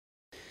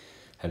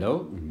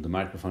Hello, the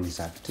microphone is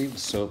active,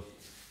 so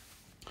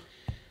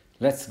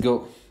let's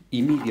go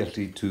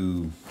immediately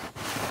to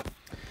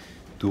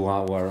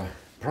our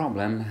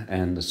problem.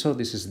 And so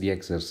this is the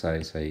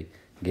exercise I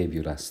gave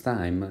you last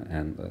time,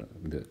 and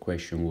the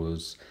question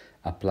was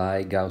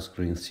apply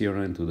Gauss-Green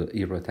theorem to the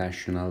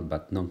irrotational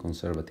but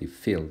non-conservative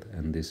field,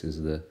 and this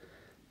is the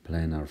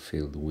planar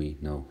field we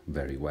know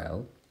very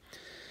well,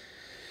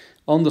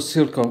 on the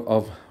circle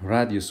of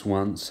radius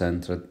 1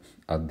 centered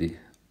at the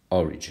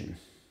origin.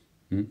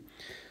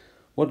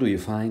 What do you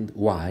find?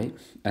 Why?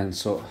 And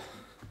so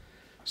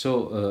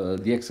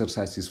the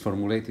exercise is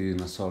formulated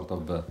in a sort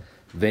of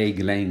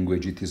vague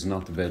language. It is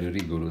not very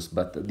rigorous,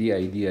 but the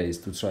idea is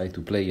to try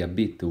to play a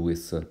bit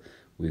with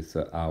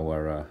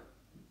our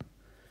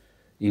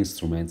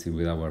instruments,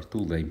 with our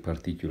tool, in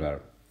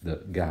particular the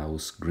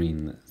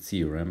Gauss-Green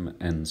theorem.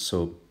 And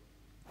so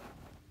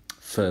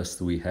first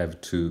we have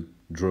to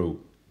draw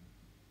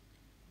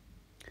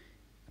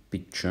a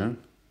picture.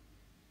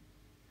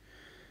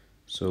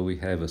 So we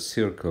have a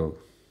circle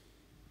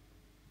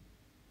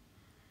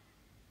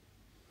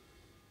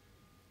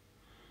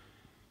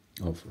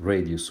of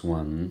radius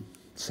 1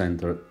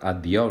 centered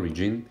at the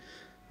origin.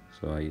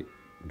 So I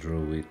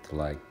drew it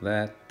like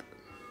that.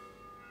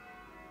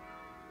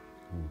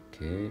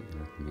 Okay,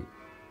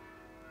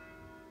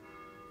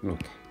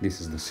 this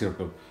is the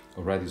circle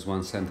of radius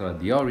 1 centered at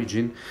the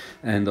origin,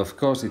 and of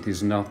course it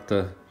is not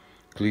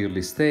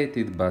clearly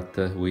stated, but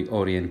we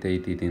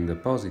orientate it in the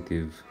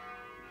positive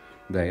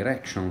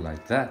direction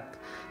like that,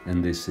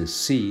 and this is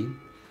C,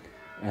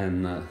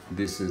 and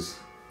this is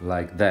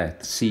like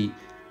that. C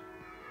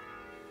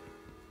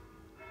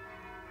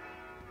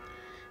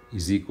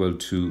is equal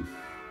to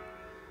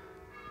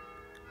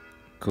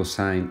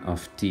cosine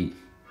of t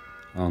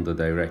on the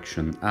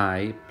direction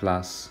I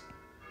plus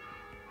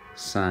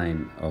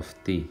sine of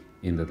t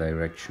in the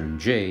direction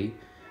j,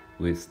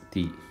 with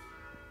t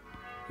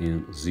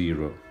in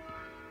 0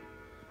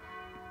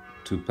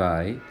 to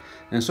pi.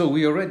 And so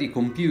we already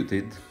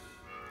computed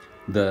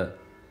the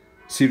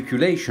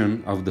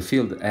circulation of the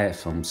field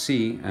F on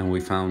C, and we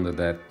found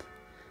that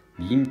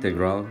the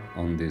integral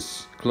on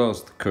this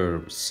closed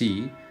curve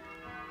C,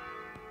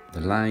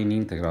 the line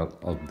integral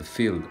of the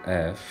field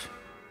F,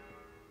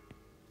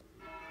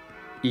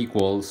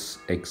 equals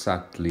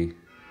exactly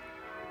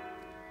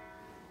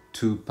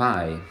 2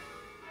 pi.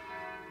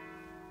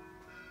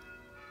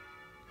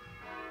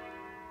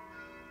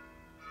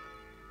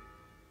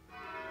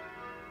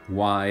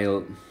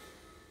 While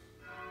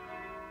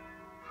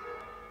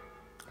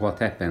what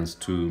happens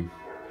to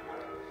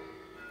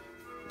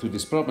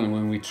this problem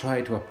when we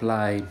try to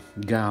apply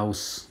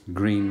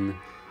Gauss-Green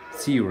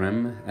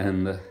theorem?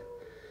 And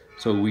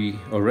so we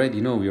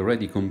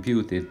already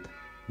computed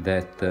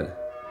that the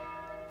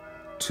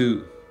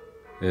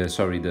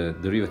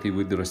derivative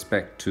with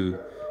respect to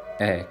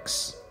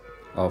x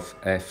of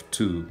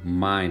f2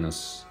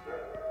 minus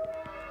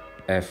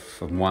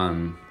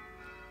f1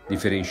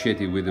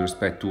 differentiated with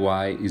respect to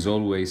y is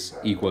always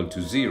equal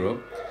to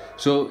 0.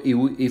 So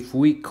if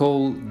we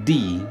call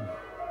D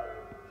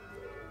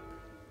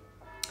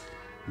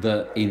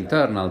the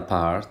internal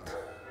part,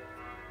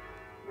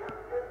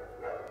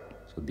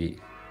 so D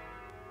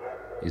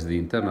is the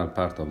internal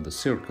part of the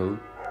circle,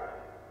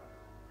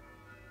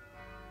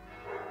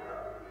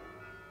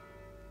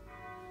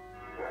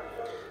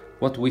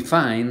 what we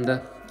find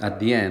at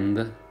the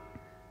end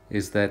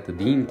is that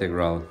the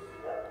integral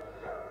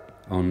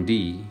on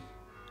D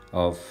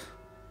of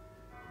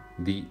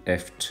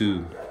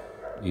df2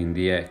 in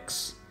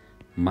dx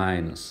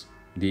minus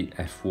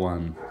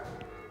df1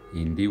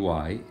 in dy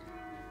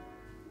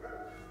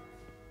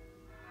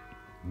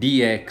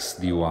dx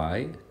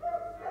dy,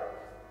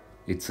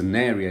 it's an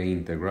area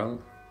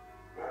integral,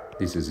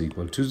 this is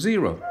equal to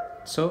 0.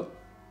 So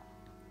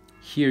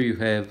here you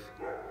have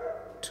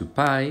 2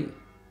 pi,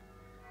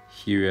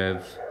 here you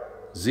have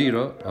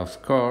 0.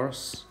 Of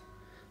course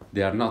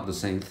they are not the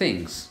same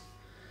things,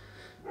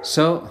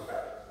 so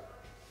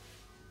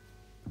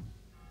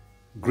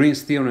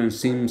Green's theorem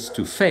seems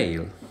to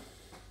fail.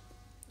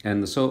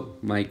 And so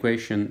my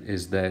question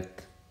is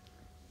that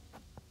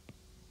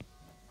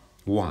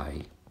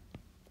why?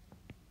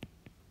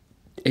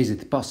 Is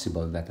it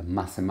possible that a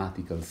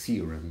mathematical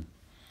theorem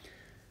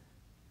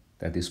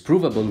that is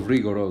provable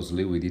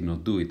rigorously, we did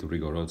not do it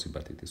rigorously,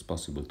 but it is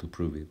possible to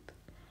prove it,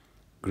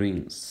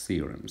 Green's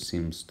theorem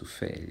seems to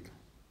fail?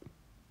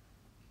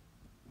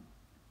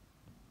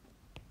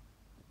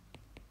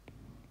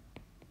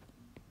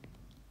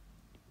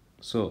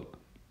 So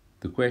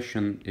the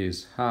question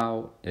is,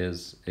 how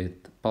is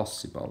it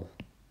possible?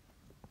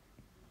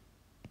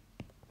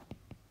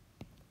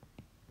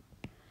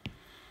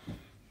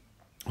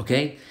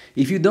 Okay,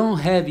 if you don't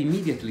have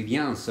immediately the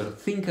answer,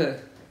 think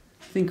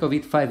of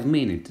it 5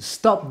 minutes.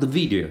 Stop the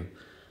video,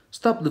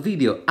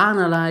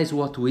 analyze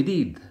what we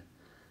did,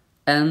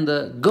 and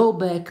go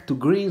back to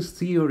Green's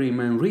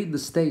theorem and read the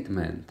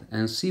statement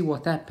and see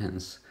what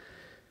happens.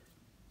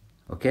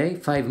 Okay,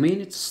 5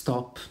 minutes,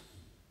 stop.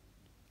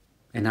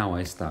 And now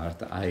I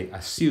start. I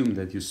assume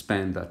that you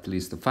spend at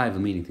least 5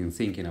 minutes in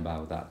thinking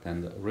about that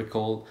and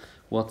recall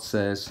what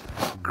says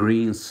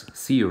Green's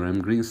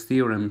theorem. Green's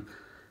theorem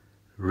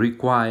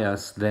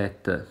requires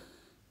that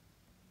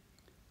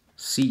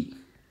C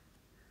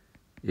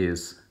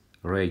is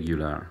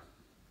regular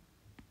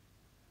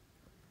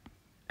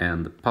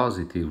and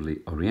positively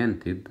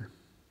oriented,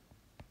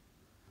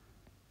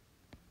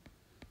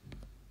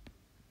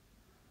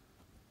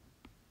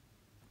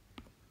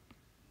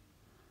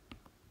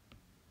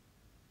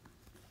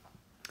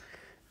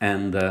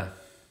 and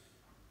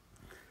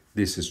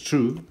this is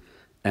true,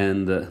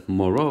 and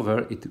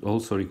moreover it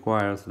also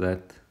requires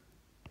that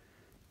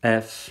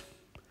f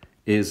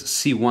is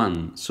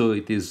C1, so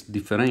it is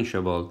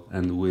differentiable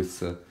and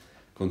with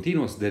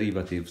continuous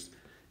derivatives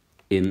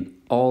in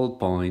all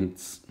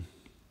points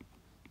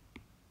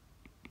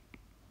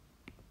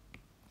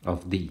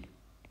of D.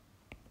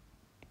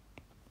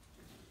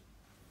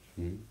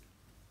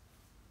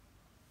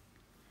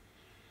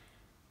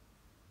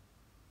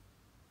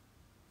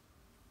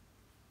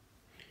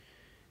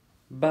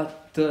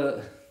 But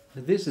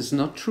this is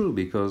not true,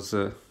 because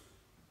the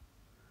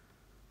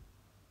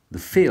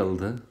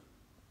field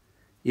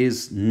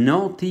is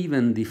not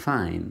even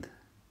defined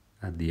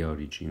at the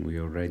origin. We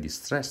already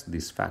stressed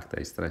this fact,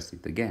 I stress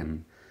it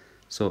again.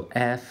 So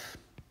f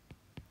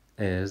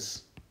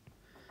is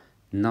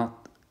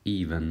not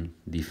even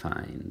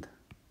defined.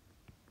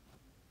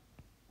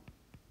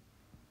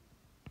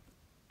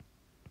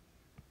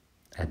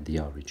 At the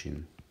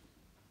origin.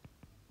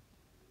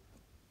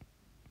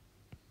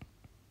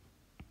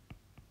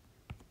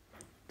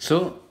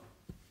 So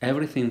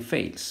everything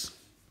fails.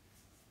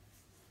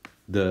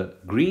 The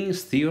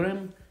Green's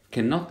theorem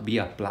cannot be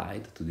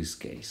applied to this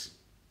case.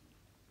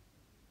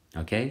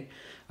 Okay?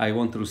 I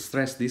want to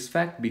stress this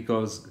fact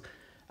because,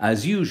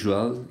 as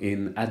usual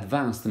in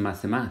advanced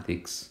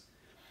mathematics,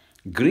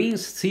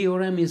 Green's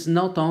theorem is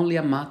not only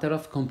a matter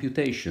of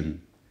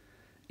computation,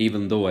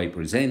 even though I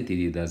presented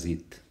it as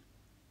it.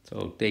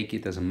 So take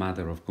it as a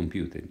matter of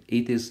computing.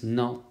 It is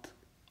not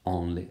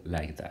only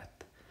like that.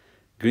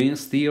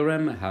 Green's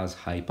theorem has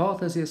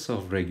hypothesis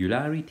of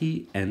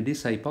regularity, and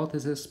this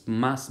hypothesis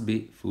must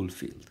be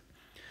fulfilled.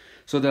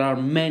 So there are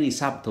many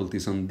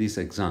subtleties on this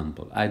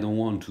example. I don't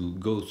want to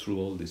go through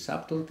all the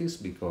subtleties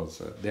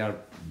because they are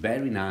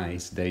very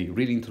nice. They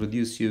really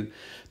introduce you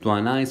to a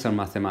nicer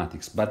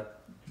mathematics.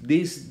 But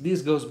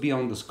this goes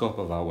beyond the scope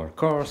of our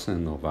course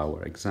and of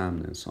our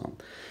exam and so on.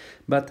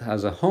 But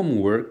as a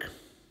homework,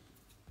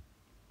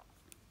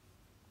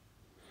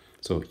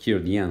 so here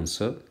the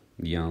answer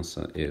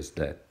is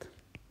that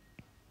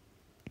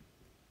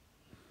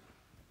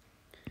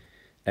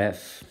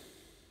f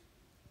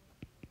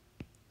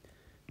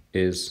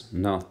is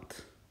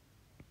not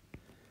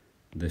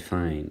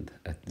defined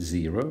at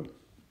 0,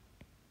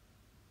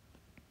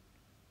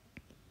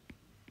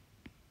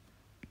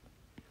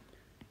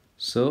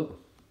 so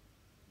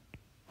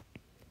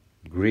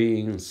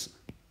Green's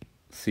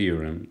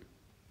theorem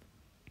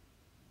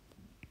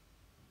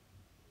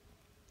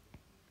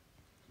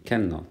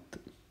cannot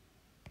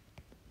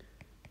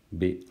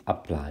be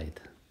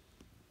applied.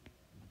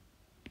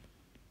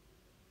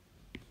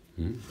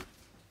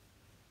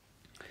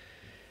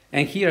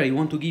 And here I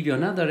want to give you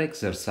another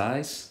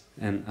exercise,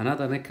 and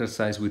another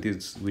exercise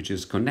which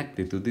is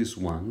connected to this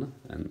one,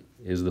 and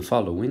is the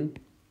following.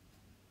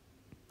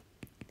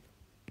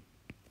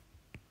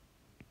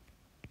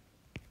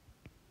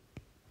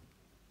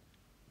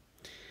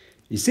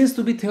 It seems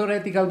to be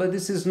theoretical, but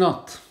this is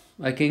not.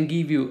 I can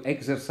give you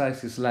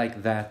exercises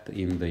like that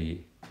in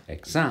the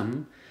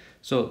exam.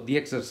 So the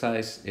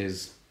exercise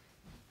is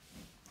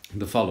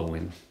the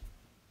following.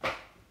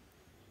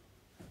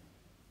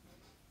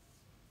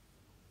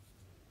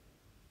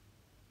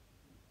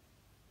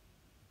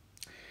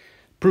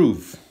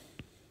 Prove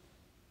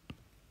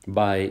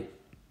by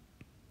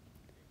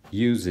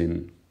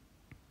using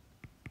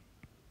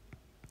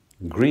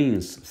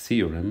Green's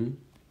theorem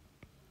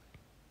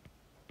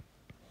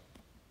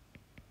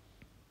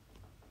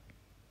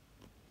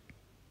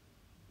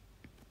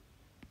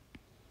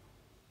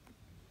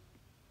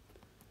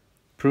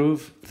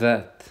prove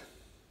that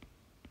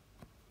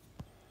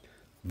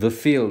the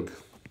field,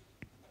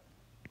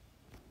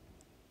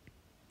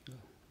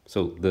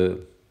 so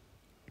the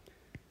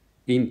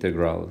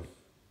integral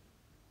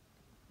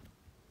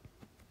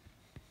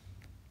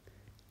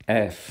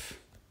f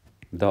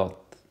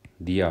dot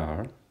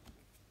dr,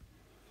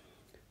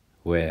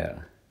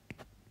 where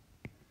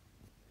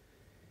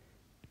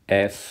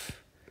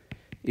f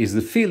is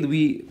the field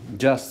we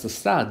just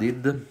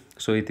studied,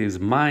 so it is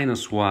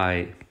minus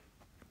y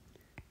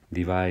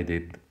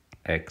divided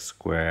x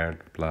squared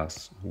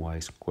plus y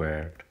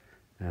squared,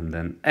 and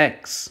then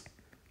x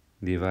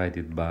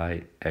divided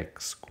by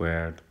x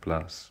squared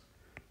plus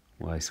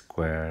y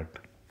squared.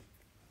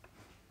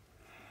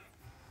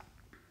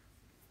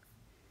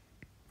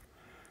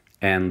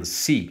 And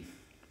C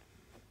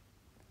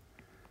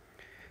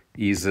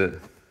is a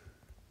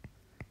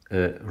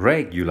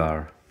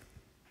regular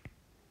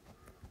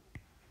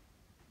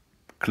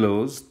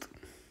closed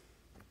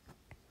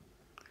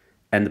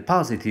and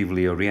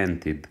positively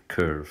oriented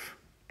curve.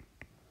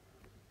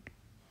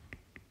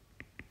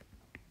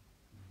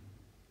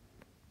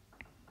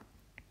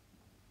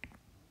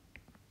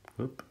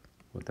 Oop,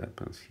 what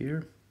happens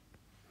here?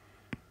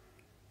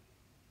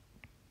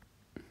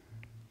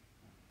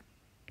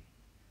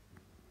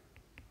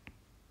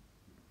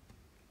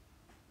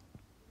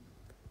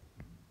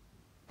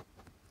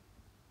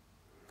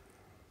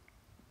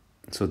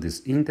 So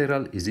this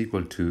integral is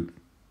equal to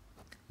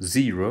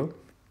 0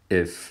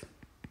 if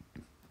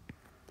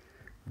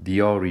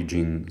the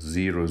origin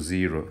 0,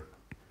 0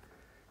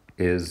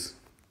 is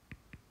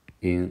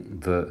in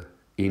the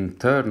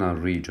internal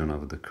region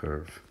of the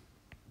curve,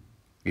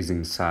 is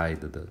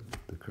inside the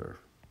curve.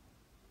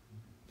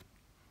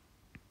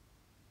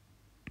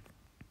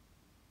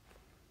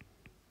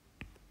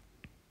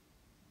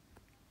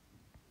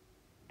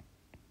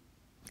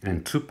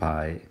 And 2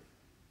 pi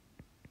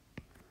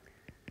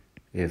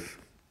if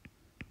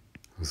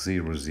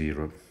 0,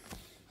 0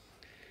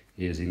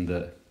 is in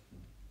the,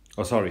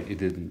 oh sorry,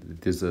 it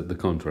is the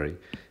contrary,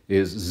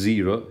 is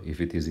 0 if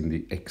it is in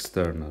the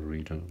external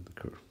region of the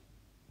curve.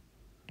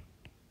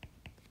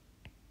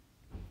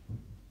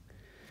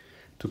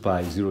 2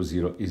 pi 0,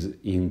 0 is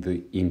in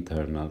the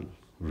internal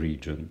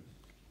region.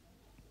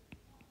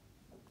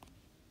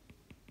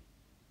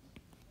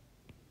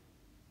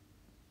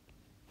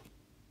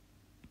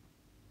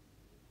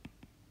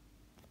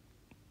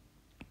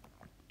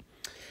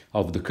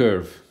 Of the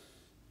curve.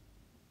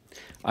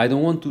 I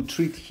don't want to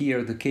treat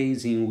here the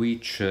case in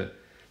which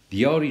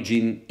the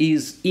origin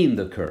is in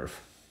the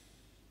curve.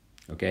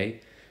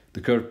 Okay?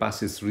 The curve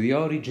passes through the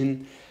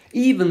origin,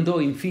 even though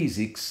in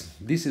physics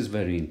this is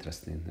very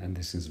interesting and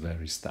this is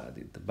very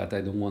studied. But I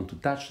don't want to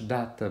touch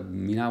that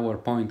in our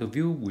point of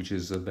view, which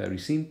is very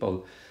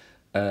simple.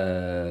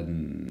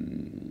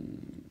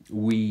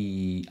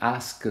 We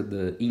ask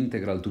the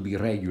integral to be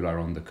regular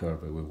on the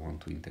curve and we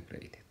want to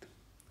integrate it.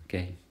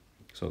 Okay?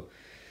 So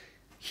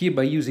here,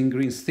 by using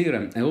Green's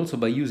theorem and also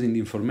by using the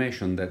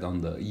information that on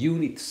the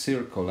unit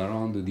circle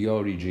around the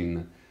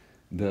origin,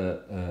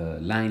 the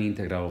line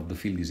integral of the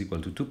field is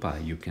equal to 2 pi,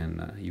 you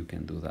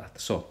can do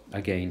that. So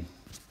again,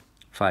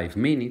 5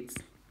 minutes,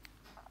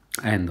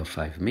 end of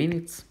 5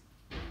 minutes,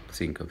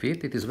 think of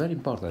it. It is very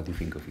important to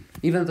think of it,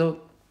 even though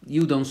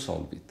you don't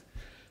solve it.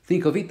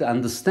 Think of it,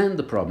 understand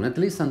the problem, at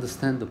least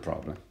understand the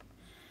problem,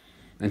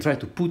 and try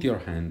to put your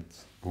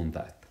hands on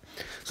that.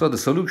 So the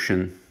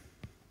solution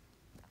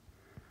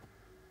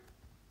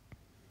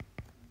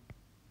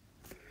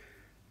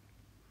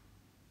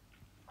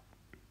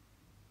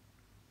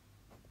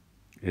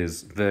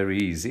is very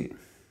easy.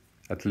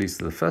 At least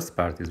the first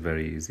part is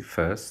very easy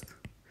first.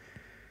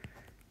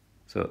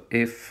 So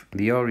if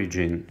the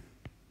origin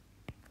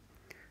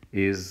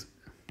is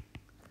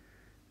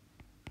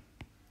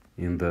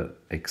in the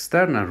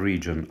external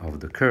region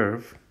of the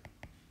curve,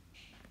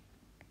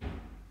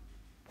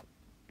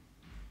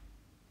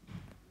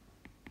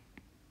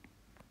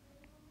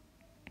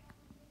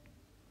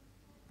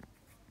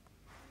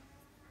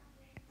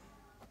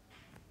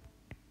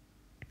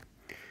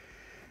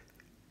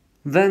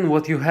 then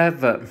what you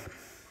have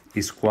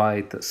is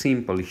quite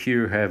simple.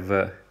 Here you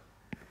have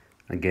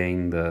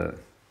again the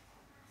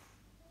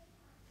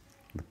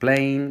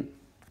plane,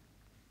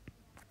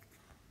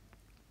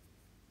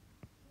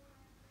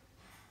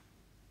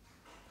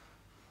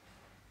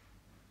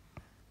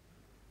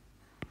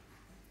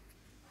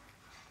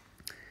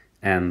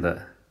 and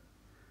the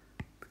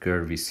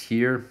curve is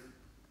here.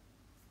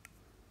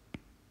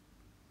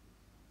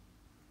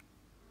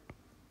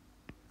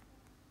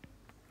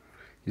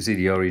 You see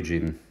the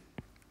origin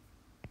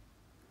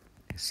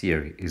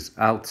here is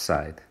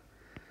outside.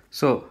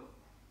 So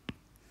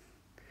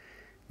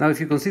now if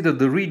you consider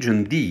the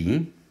region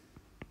D,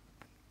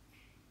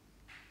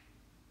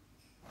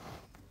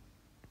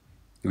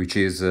 which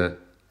is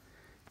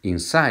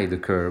inside the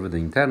curve, the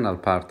internal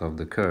part of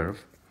the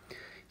curve,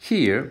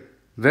 here,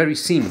 very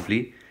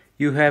simply,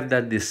 you have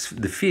that the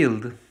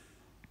field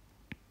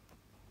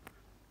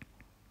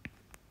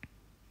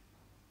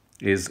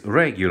is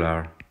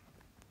regular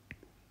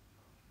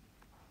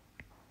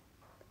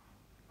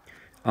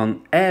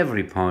on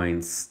every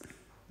point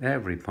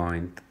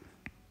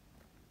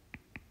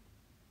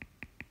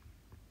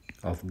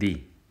of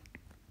D,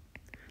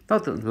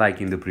 not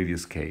like in the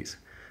previous case.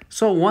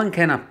 So one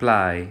can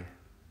apply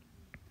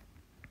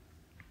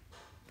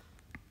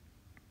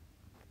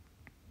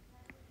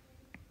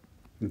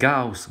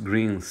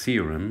Gauss-Green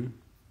theorem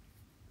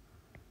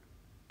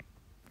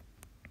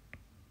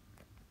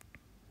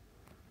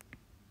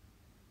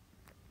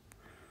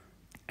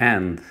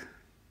and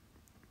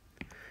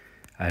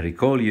I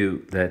recall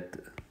you that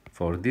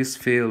for this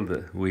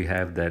field we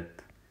have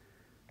that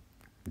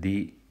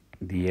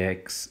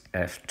dx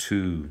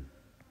f2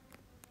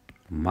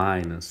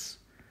 minus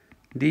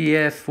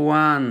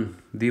df1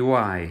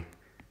 dy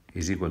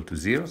is equal to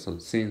 0. So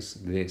since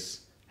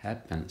this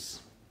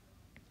happens,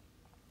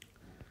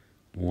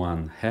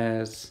 one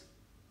has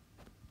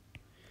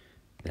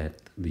that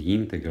the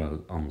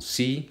integral on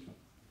C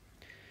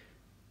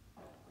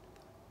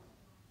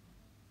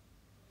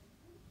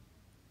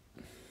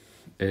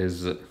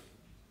is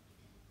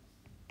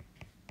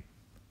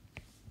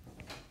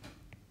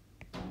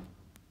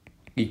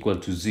equal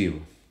to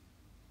 0.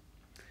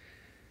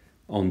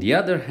 On the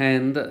other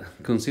hand,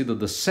 consider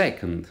the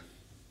second.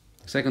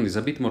 The second is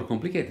a bit more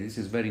complicated. This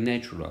is very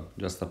natural.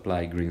 Just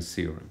apply Green's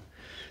theorem.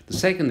 The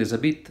second is a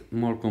bit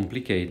more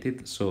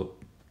complicated. So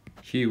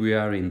here we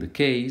are in the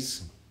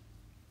case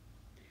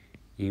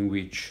in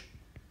which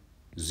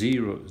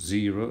 0,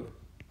 0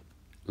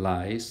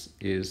 lies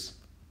is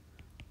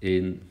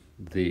in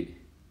the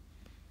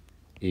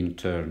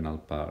internal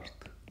part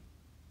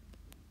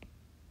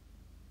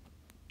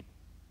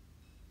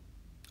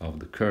of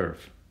the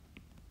curve.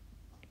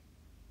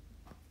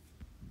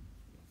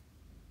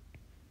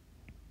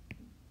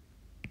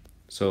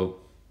 So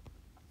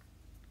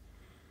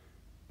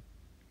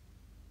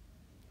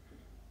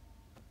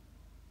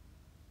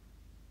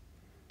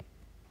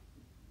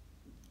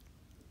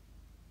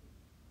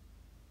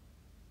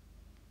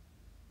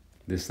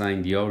this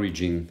time the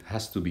origin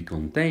has to be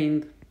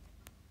contained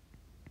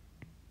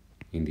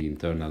in the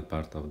internal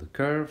part of the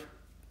curve.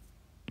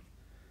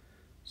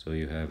 So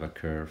you have a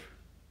curve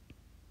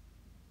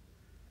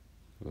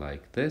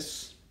like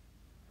this,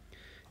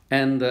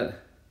 and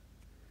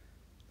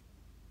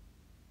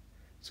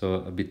so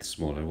a bit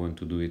smaller. I want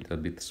to do it a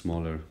bit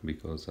smaller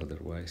because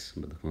otherwise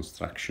the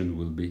construction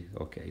will be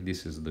okay.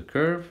 This is the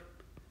curve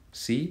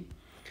C,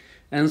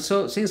 and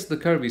so since the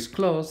curve is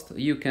closed,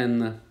 you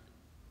can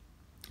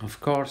of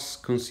course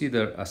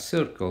consider a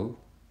circle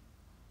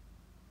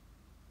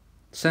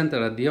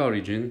center at the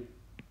origin,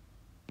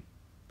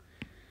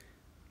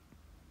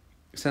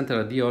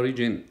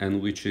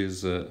 and which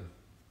is it's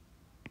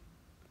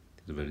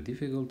very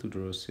difficult to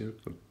draw a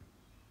circle.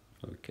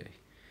 Okay,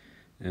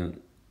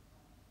 and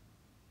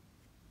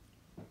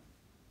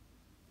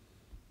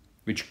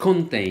which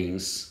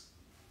contains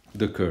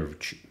the curve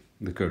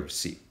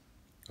C.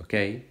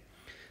 Okay,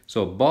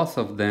 so both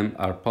of them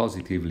are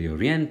positively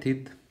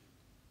oriented.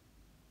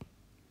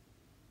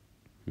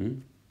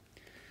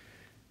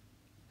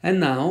 And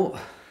now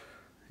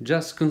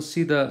just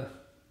consider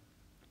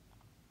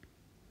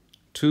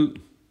two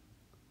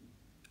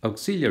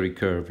auxiliary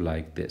curves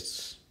like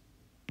this.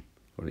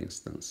 For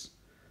instance,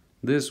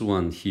 this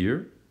one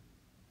here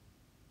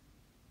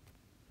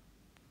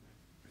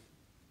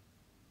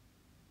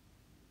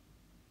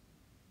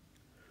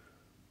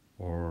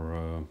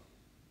or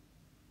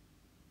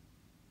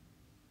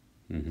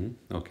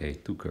okay,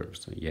 two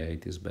curves. So yeah,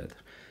 it is better.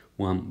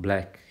 One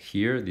black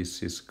here,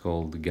 this is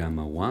called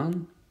gamma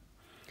 1,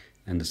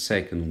 and the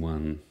second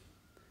one,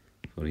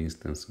 for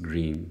instance,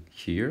 green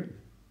here,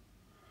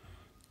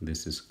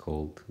 this is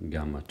called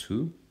gamma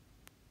 2.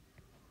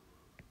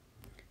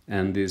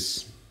 And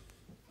this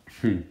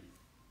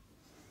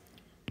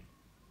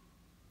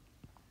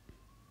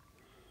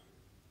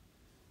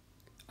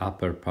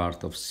upper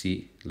part of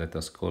C, let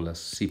us call as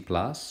C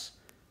plus,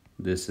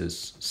 this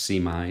is C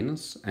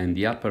minus, and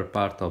the upper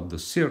part of the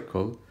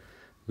circle,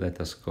 let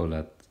us call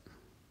it,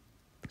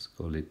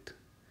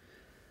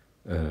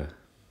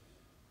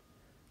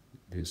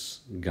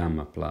 this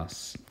gamma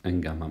plus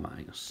and gamma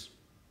minus.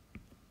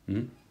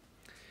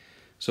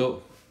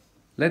 So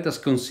let us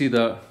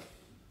consider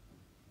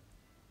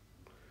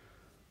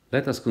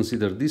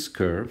this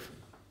curve .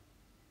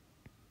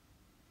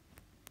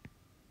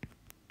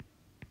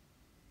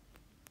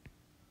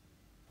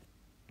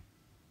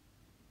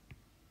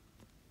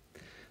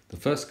 The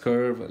first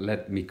curve,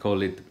 let me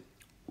call it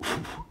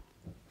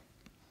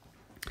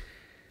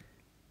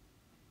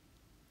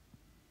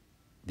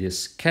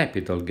this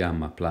capital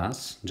gamma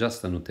plus,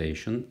 just a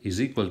notation, is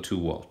equal to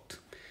what?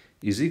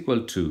 Is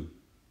equal to,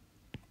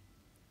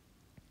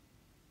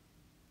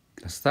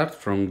 start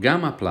from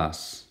gamma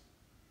plus,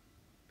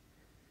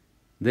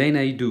 then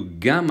I do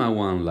gamma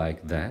 1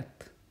 like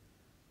that,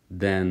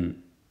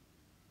 then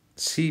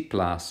C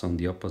plus on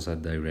the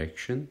opposite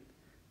direction,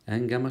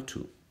 and gamma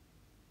 2.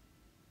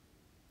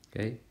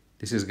 Okay,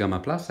 this is gamma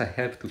plus. I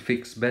have to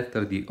fix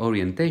better the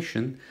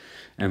orientation,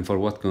 and for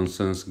what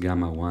concerns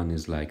gamma 1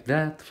 is like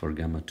that, for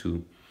gamma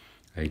 2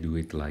 I do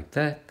it like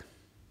that.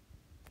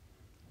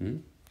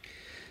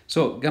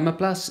 So gamma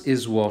plus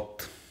is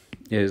what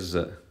is,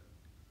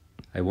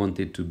 I want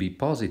it to be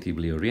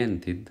positively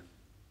oriented,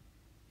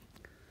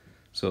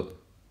 so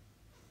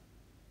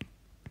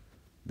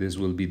this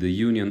will be the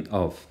union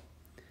of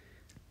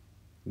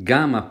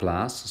gamma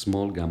plus,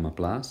 small gamma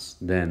plus,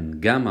 then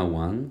gamma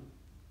 1,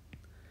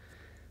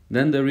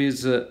 then there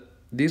is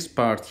this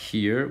part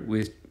here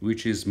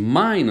which is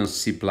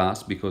minus C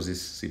plus, because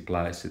it's C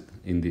plus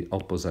in the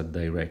opposite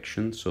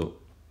direction, so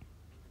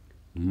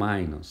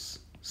minus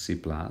C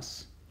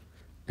plus,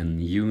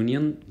 and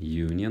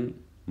union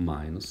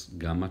minus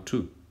gamma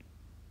 2.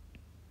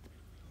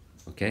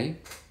 Okay?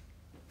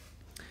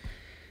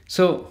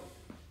 So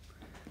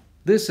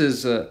this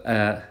is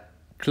a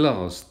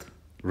closed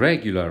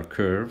regular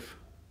curve,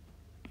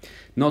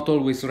 not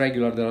always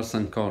regular, there are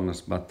some corners,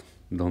 but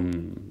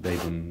don't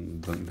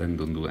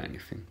do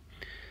anything.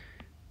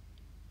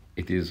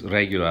 It is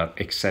regular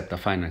except a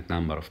finite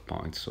number of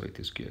points, so it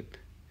is good.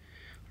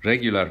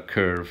 Regular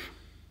curve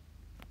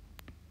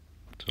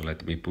So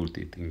let me put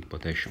it in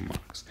quotation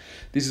marks.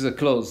 This is a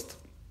closed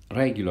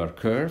regular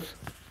curve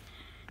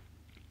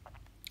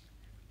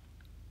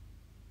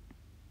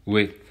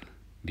with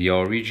the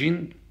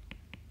origin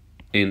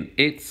in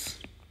its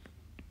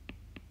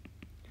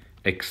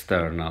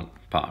external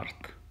part.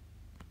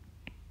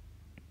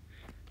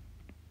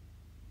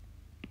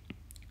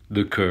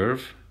 The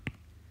curve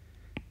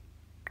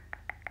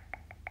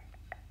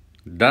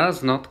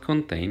does not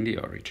contain the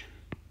origin.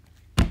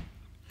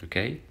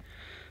 Okay?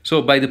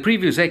 So by the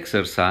previous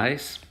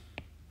exercise,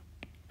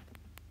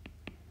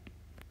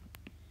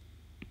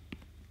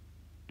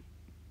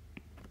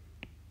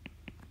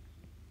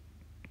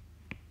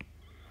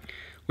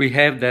 we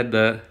have that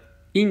the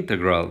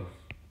integral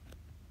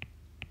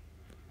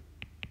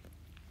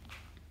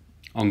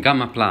on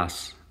gamma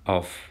plus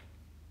of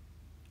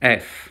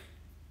f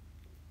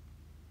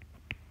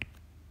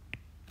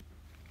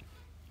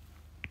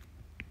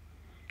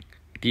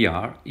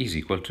dr is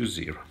equal to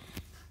 0.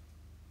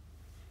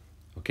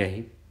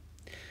 Okay?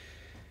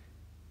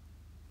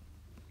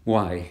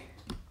 Why?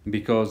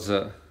 Because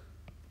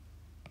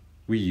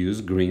we use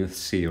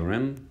Green's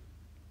theorem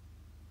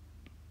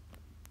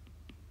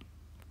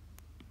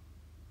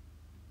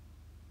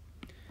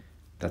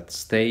that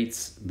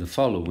states the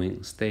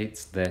following,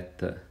 states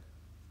that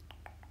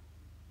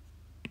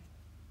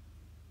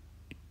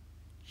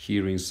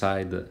here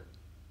inside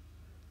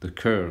the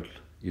curl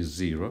is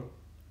 0,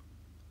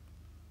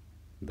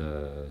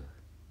 the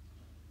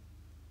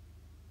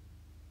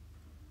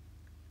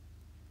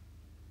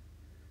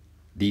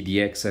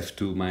ddx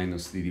f2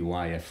 minus ddy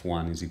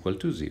f1 is equal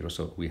to 0,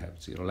 so we have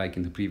 0, like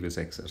in the previous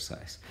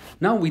exercise.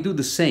 Now we do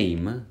the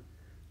same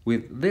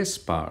with this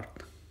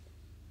part.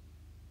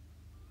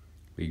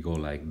 We go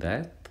like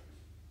that,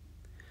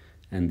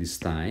 and this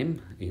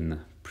time, in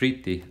a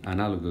pretty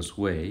analogous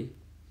way,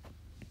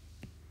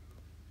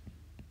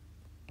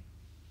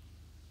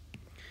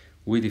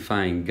 we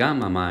define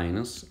gamma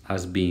minus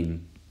as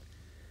being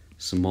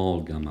small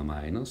gamma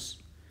minus,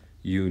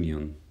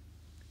 union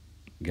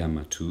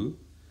gamma 2,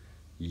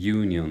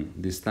 union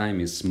this time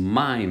is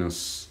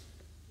minus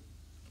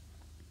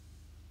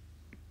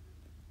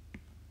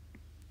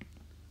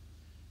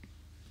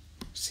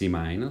C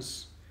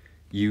minus,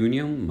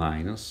 union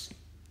minus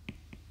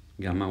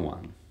gamma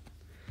 1.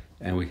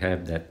 And we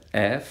have that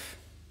F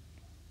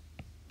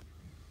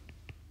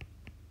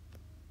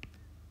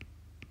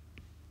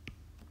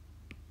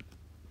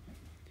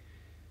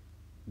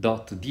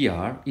dot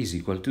dr is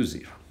equal to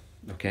 0.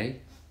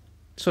 Okay?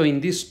 So in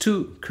these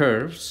two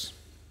curves,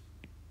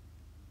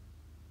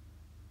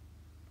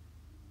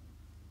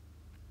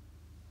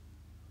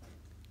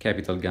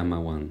 capital gamma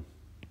 1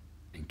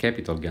 and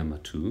capital gamma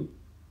 2,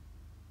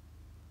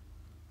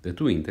 the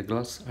two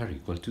integrals are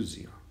equal to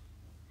 0.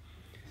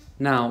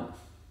 Now,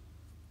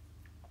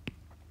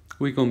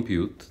 we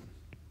compute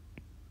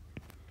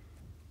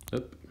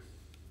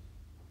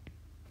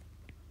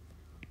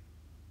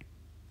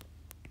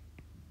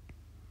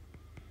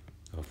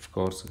of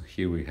course,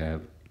 here we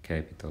have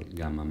capital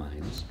gamma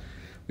minus.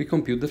 We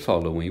compute the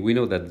following. We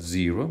know that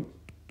 0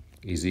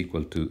 is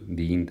equal to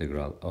the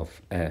integral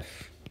of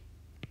f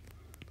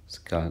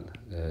dot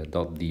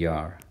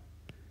dr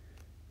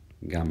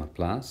gamma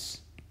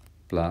plus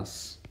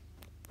plus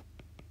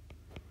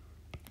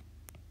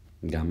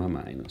gamma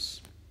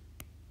minus.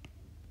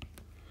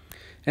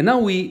 And now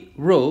we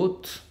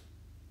wrote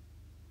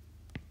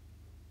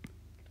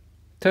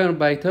term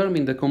by term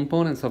in the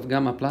components of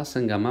gamma plus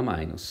and gamma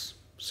minus.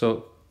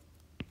 So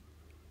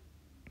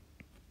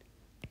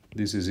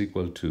this is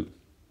equal to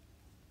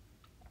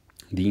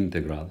the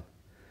integral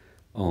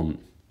on,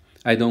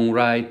 I don't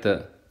write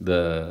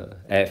the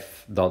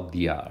f dot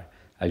dr,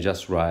 I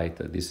just write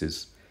this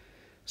is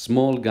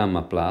small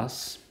gamma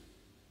plus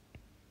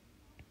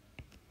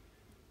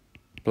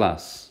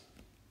plus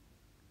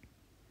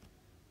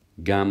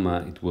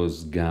gamma, it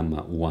was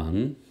gamma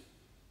 1,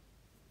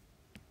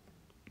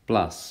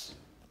 plus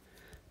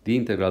the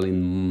integral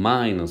in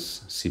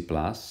minus C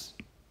plus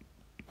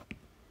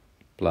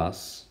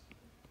plus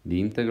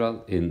the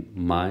integral in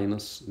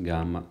minus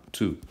gamma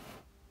 2.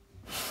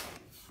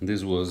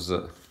 This was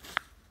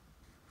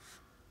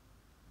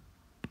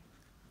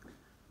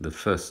the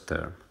first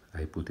term.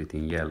 I put it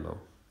in yellow.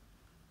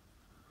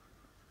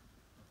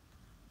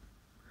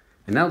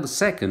 And now the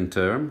second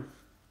term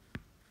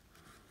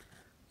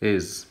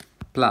is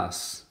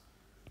plus,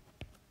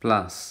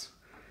 plus,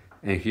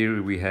 and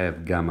here we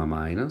have gamma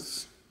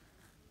minus,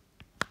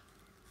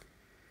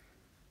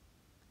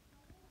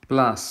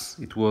 plus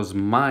it was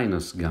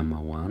minus gamma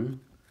 1,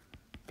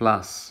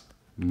 plus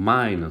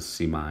minus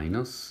C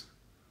minus,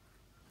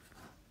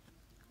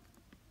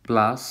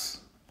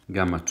 plus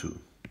gamma 2.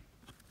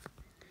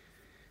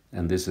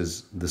 And this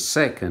is the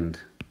second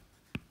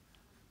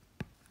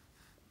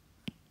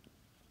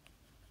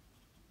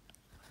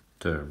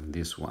term,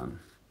 this one.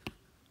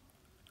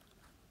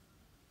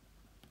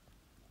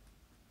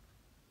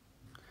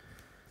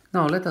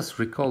 Now let us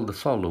recall the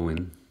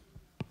following,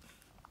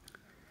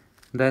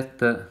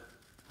 that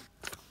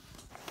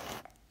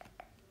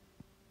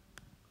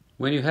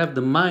when you have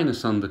the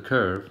minus on the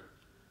curve,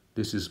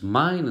 This is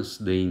minus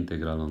the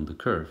integral on the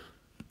curve.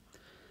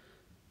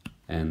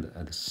 And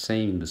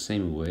in the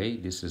same way,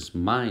 this is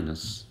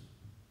minus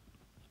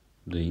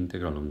the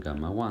integral on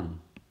gamma 1.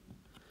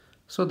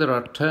 So there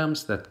are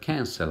terms that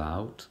cancel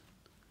out.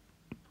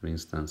 For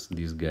instance,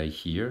 this guy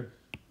here,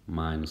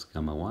 minus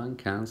gamma 1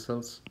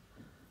 cancels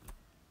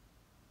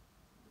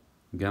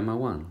gamma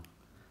 1,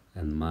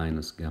 and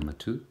minus gamma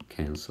 2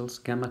 cancels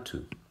gamma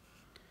 2.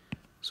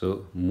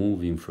 So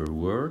moving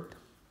forward,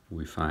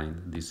 we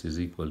find this is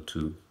equal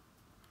to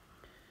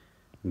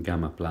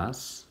gamma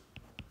plus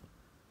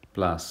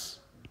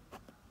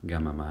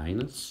gamma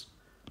minus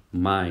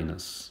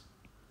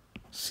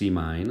C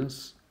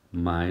minus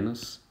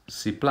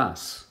C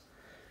plus.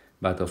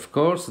 But of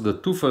course the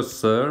two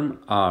first terms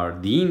are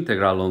the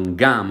integral on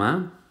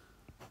gamma,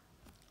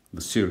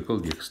 the circle,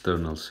 the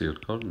external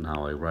circle,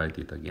 now I write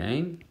it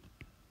again,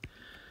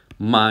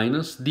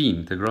 minus the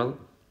integral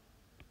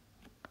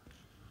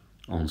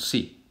on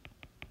C.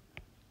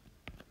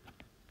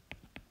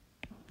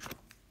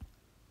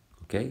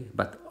 Okay,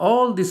 but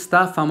all this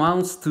stuff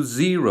amounts to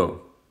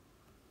 0.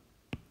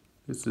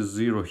 This is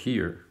 0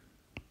 here.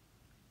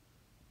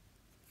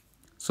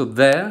 So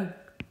there,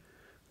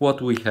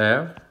 what we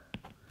have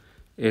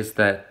is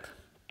that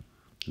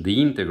the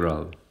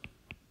integral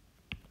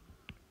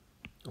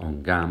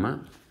on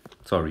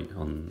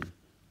on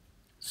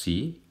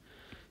C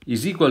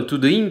is equal to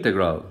the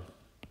integral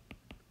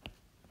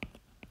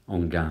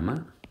on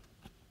gamma.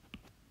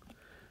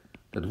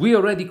 But we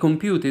already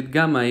computed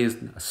gamma is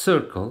a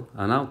circle,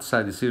 an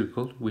outside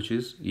circle, which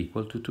is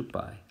equal to 2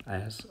 pi,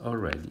 as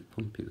already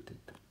computed.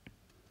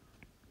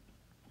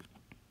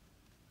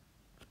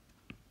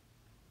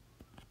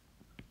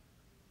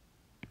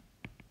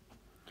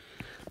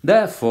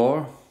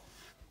 Therefore,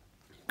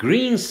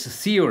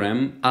 Green's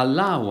theorem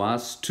allows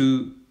us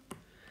to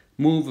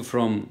move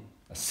from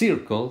a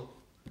circle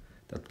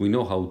that we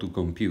know how to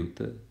compute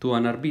to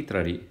an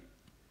arbitrary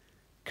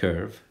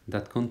curve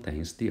that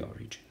contains the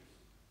origin.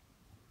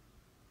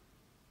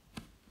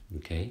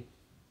 Okay,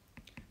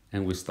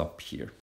 and we stop here.